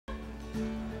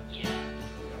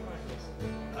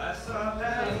I saw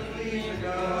Paddy leave the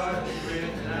garden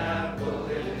with an apple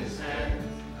in his hand.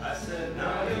 I said,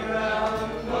 now you're out,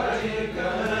 what are you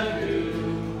gonna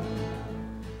do?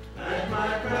 Plant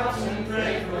my crops and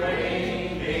pray for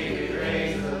rain, maybe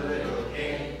raise a little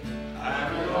cane.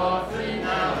 I'm an orphan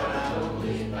now and I'm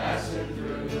only passing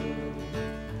through.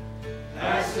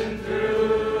 Passing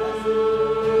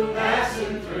through,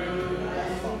 passing through.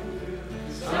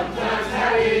 Sometimes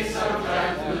happy,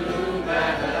 sometimes blue,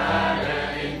 glad that I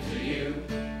ran into you.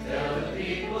 Tell the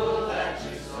people that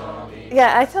you saw me.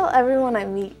 Yeah, I tell everyone I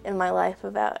meet in my life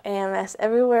about AMS.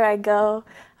 Everywhere I go,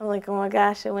 I'm like, oh my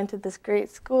gosh, I went to this great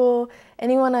school.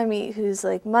 Anyone I meet who's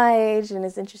like my age and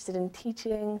is interested in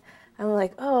teaching, I'm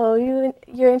like, oh,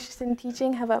 you're interested in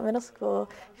teaching? How about middle school?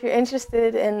 If you're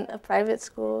interested in a private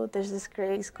school, there's this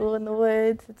great school in the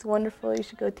woods. It's wonderful. You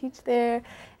should go teach there.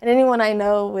 And anyone I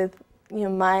know with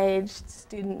my age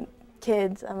student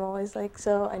kids, I'm always like,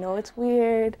 so I know it's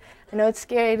weird. I know it's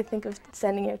scary to think of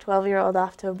sending your 12-year-old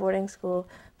off to a boarding school,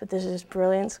 but there's this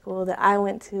brilliant school that I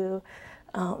went to,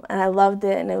 and I loved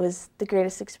it, and it was the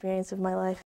greatest experience of my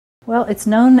life. Well, it's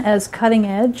known as cutting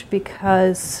edge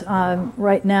because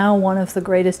right now one of the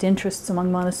greatest interests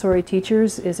among Montessori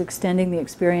teachers is extending the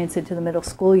experience into the middle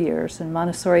school years. And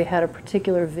Montessori had a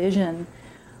particular vision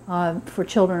for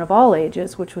children of all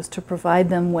ages, which was to provide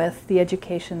them with the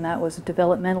education that was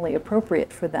developmentally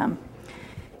appropriate for them.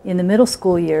 In the middle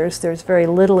school years, there's very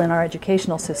little in our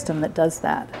educational system that does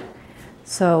that.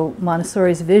 So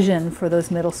Montessori's vision for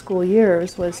those middle school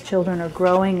years was children are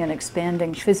growing and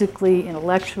expanding physically,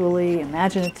 intellectually,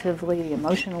 imaginatively,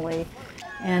 emotionally,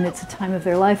 and it's a time of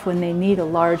their life when they need a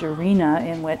large arena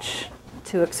in which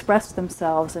to express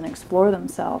themselves and explore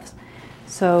themselves.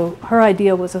 So her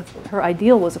ideal was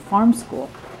a farm school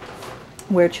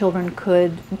where children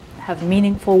could have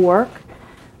meaningful work,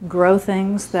 grow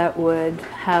things that would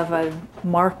have a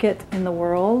market in the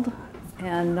world,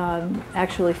 and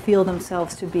actually feel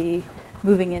themselves to be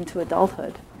moving into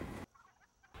adulthood.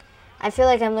 I feel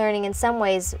like I'm learning in some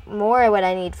ways more what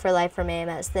I need for life from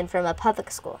AMS than from a public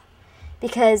school.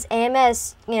 Because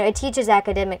AMS, it teaches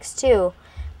academics too,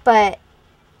 but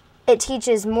it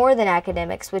teaches more than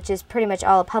academics, which is pretty much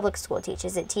all a public school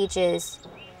teaches. It teaches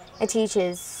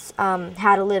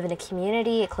how to live in a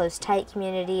community, a close, tight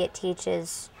community. It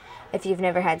teaches, if you've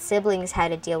never had siblings, how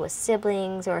to deal with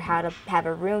siblings or how to have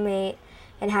a roommate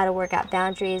and how to work out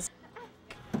boundaries.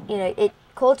 It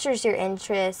cultures your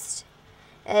interest.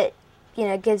 It,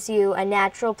 gives you a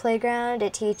natural playground.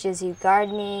 It teaches you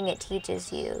gardening. It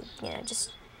teaches you,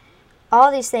 just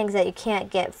all these things that you can't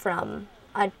get from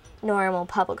a normal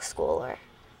public school or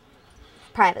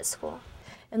private school.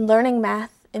 And learning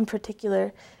math in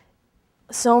particular,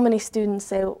 so many students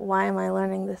say, why am I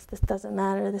learning this? This doesn't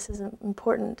matter. This isn't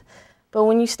important. But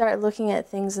when you start looking at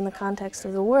things in the context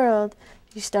of the world,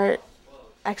 you start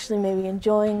actually maybe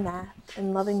enjoying math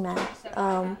and loving math.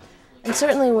 And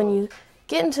certainly when you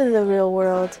get into the real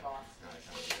world,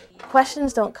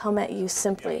 questions don't come at you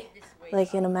simply,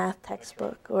 like in a math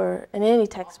textbook or in any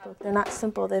textbook. They're not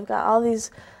simple. They've got all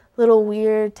these little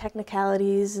weird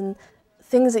technicalities and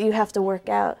things that you have to work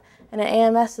out. And at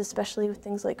AMS, especially with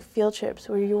things like field trips,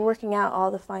 where you're working out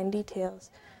all the fine details,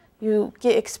 you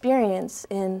get experience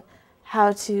in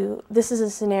how to, this is a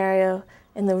scenario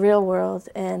in the real world,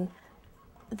 and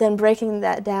then breaking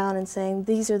that down and saying,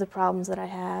 these are the problems that I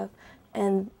have,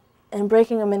 and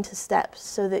breaking them into steps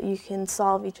so that you can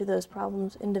solve each of those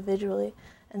problems individually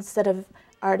instead of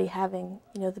already having,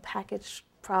 the packaged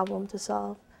problem to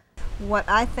solve. What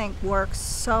I think works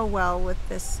so well with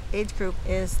this age group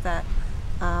is that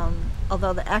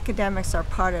although the academics are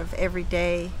part of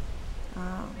everyday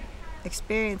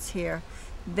experience here,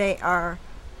 they are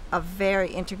a very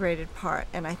integrated part,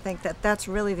 and I think that that's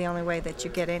really the only way that you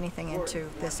get anything into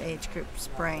this age group's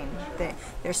brain.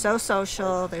 They're so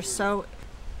social, they're so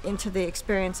into the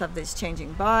experience of these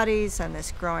changing bodies and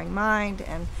this growing mind,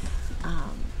 and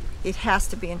it has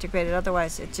to be integrated,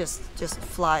 otherwise it just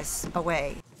flies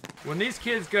away. When these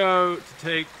kids go to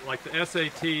take like the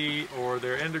SAT or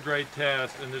their end of grade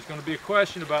test, and there's going to be a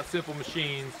question about simple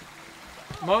machines,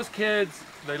 most kids,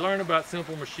 they learn about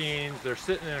simple machines, they're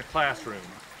sitting in a classroom.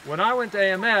 When I went to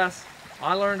AMS,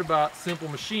 I learned about simple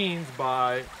machines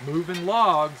by moving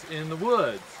logs in the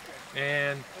woods.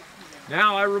 And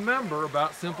now I remember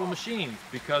about simple machines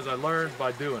because I learned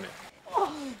by doing it.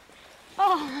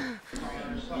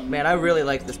 Man, I really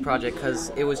liked this project because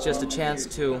it was just a chance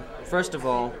to, first of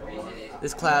all,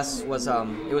 this class was,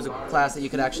 it was a class that you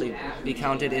could actually be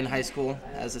counted in high school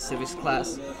as a civics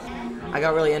class. I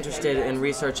got really interested in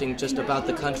researching just about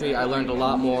the country. I learned a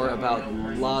lot more about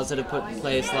laws that have put in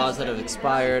place, laws that have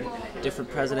expired,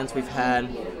 different presidents we've had,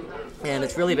 and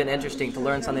it's really been interesting to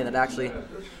learn something that actually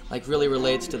really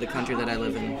relates to the country that I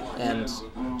live in, and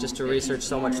just to research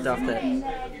so much stuff that,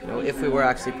 if we were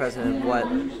actually president, what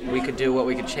we could do, what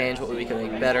we could change, what we could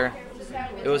make better.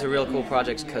 It was a real cool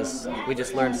project because we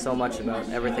just learned so much about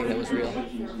everything that was real.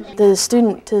 The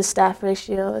student to staff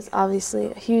ratio is obviously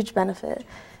a huge benefit,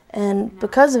 and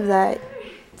because of that,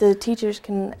 the teachers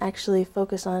can actually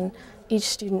focus on each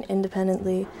student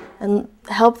independently and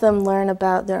help them learn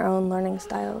about their own learning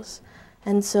styles.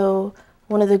 And so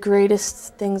one of the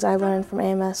greatest things I learned from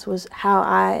AMS was how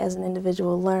I, as an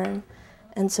individual, learn.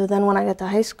 And so then when I got to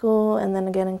high school and then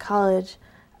again in college,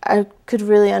 I could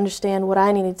really understand what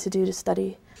I needed to do to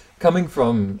study. Coming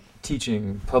from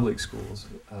teaching public schools,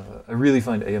 I really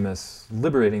find AMS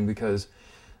liberating because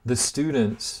the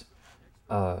students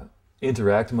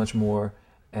interact much more,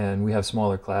 and we have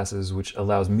smaller classes, which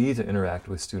allows me to interact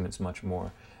with students much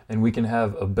more. And we can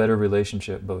have a better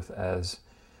relationship both as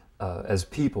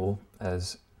people,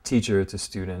 as teacher to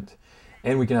student,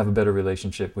 and we can have a better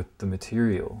relationship with the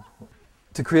material.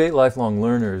 To create lifelong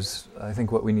learners, I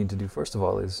think what we need to do first of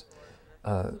all is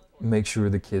make sure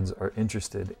the kids are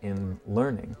interested in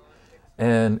learning.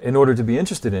 And in order to be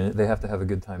interested in it, they have to have a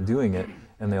good time doing it,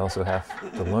 and they also have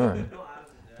to learn.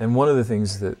 And one of the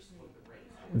things that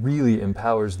really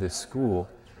empowers this school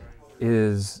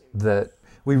is that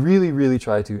we really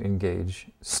try to engage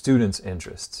students'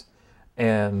 interests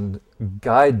and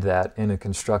guide that in a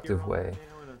constructive way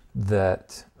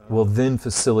that will then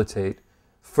facilitate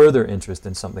further interest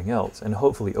in something else and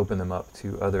hopefully open them up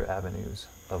to other avenues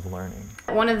of learning.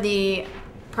 One of the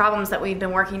problems that we've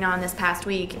been working on this past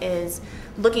week is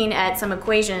looking at some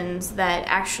equations that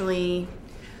actually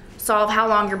solve how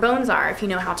long your bones are if you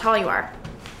know how tall you are.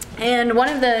 And one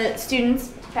of the students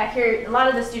back here, a lot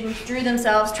of the students drew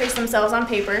themselves, traced themselves on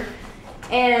paper,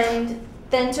 and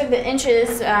then took the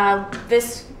inches.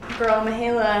 This girl,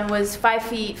 Mihaela, was 5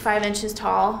 feet 5 inches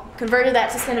tall, converted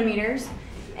that to centimeters,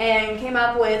 and came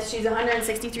up with she's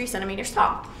 163 centimeters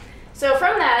tall. So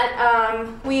from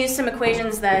that, we used some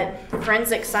equations that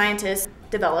forensic scientists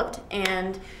developed,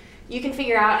 and you can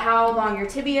figure out how long your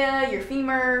tibia, your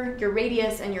femur, your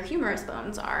radius, and your humerus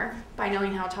bones are by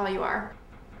knowing how tall you are.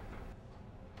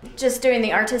 Just doing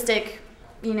the artistic,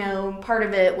 part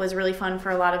of it was really fun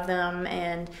for a lot of them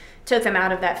and took them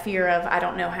out of that fear of I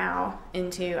don't know how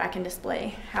into I can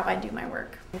display how I do my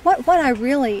work. What I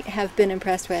really have been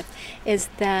impressed with is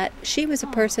that she was a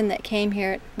person that came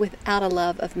here without a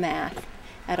love of math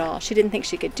at all. She didn't think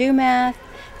she could do math.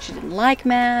 She didn't like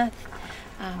math.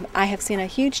 I have seen a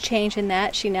huge change in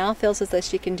that. She now feels as though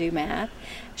she can do math.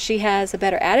 She has a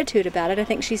better attitude about it. I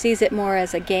think she sees it more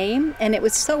as a game, and it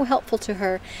was so helpful to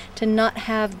her to not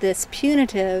have this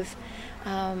punitive,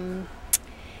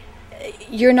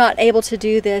 you're not able to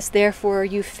do this, therefore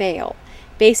you fail.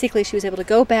 Basically, she was able to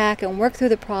go back and work through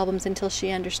the problems until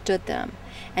she understood them.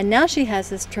 And now she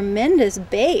has this tremendous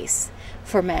base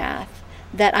for math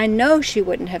that I know she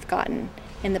wouldn't have gotten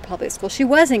in the public school. She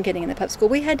wasn't getting in the public school.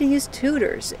 We had to use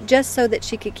tutors just so that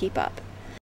she could keep up.